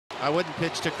I wouldn't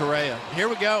pitch to Correa. Here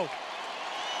we go.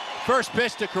 First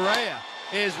pitch to Correa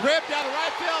is ripped down the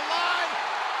right field line.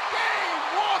 Game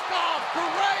walk-off,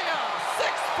 Correa,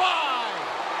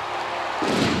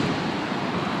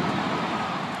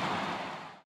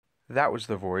 6-5. That was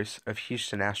the voice of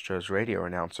Houston Astros radio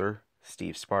announcer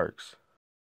Steve Sparks.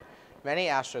 Many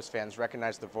Astros fans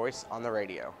recognize the voice on the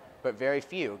radio, but very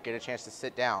few get a chance to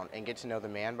sit down and get to know the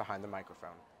man behind the microphone.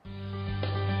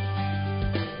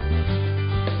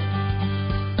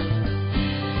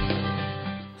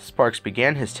 Sparks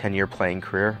began his 10-year playing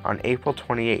career on April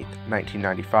 28,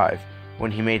 1995,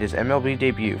 when he made his MLB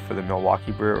debut for the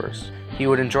Milwaukee Brewers. He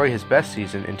would enjoy his best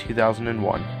season in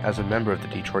 2001 as a member of the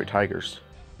Detroit Tigers.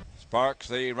 Sparks,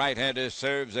 the right-hander,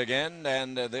 serves again,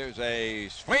 and there's a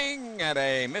swing and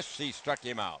a miss. He struck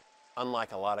him out.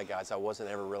 Unlike a lot of guys, I wasn't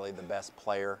ever really the best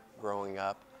player growing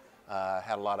up.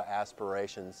 Had a lot of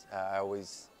aspirations. I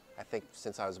think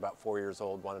since I was about 4 years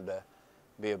old, wanted to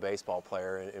be a baseball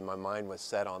player, and my mind was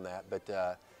set on that,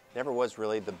 but never was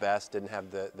really the best, didn't have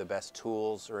the best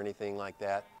tools or anything like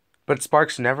that. But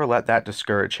Sparks never let that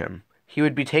discourage him. He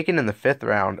would be taken in the 5th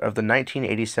round of the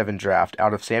 1987 draft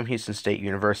out of Sam Houston State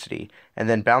University, and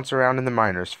then bounce around in the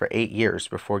minors for 8 years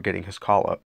before getting his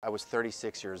call-up. I was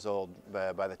 36 years old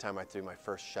by the time I threw my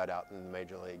first shutout in the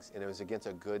major leagues, and it was against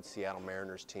a good Seattle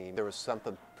Mariners team. There was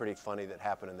something pretty funny that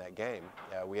happened in that game.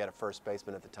 We had a first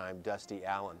baseman at the time, Dusty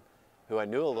Allen, who I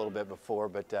knew a little bit before,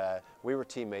 but we were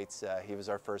teammates. He was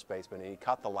our first baseman, and he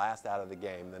caught the last out of the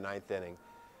game, the 9th inning,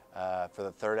 for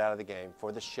the 3rd out of the game,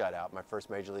 for the shutout, my first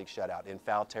major league shutout, in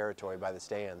foul territory by the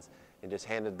stands, and just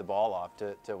handed the ball off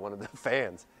to one of the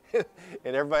fans.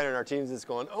 And everybody on our team is just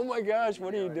going, "Oh my gosh,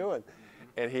 what are you doing?"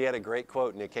 And he had a great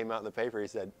quote, and it came out in the paper. He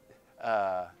said,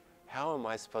 "How am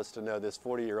I supposed to know this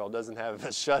 40-year-old doesn't have a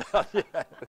shutout yet?"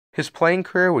 His playing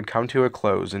career would come to a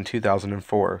close in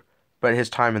 2004, but his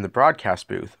time in the broadcast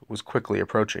booth was quickly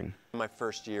approaching. My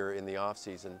first year in the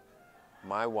off-season,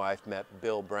 my wife met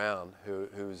Bill Brown,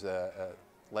 who's a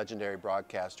legendary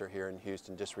broadcaster here in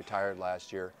Houston, just retired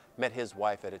last year. Met his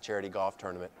wife at a charity golf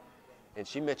tournament, and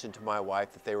she mentioned to my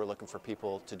wife that they were looking for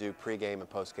people to do pregame and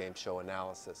postgame show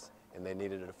analysis, and they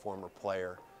needed a former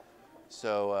player.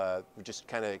 So we just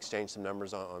kind of exchanged some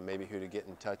numbers on maybe who to get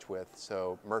in touch with.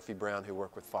 So Murphy Brown, who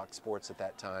worked with Fox Sports at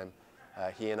that time,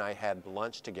 he and I had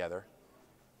lunch together.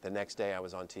 The next day I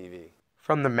was on TV.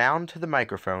 From the mound to the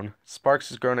microphone, Sparks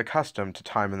has grown accustomed to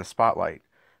time in the spotlight,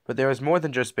 but there is more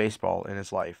than just baseball in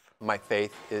his life. My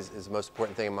faith is the most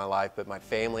important thing in my life, but my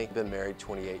family, been married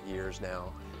 28 years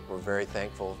now. We're very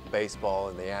thankful, baseball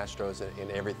and the Astros and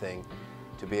everything,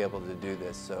 to be able to do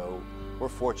this. So we're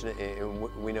fortunate, and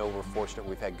we know we're fortunate.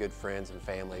 We've had good friends and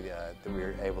family that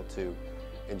we're able to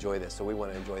enjoy this. So we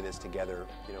want to enjoy this together,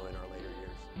 in our later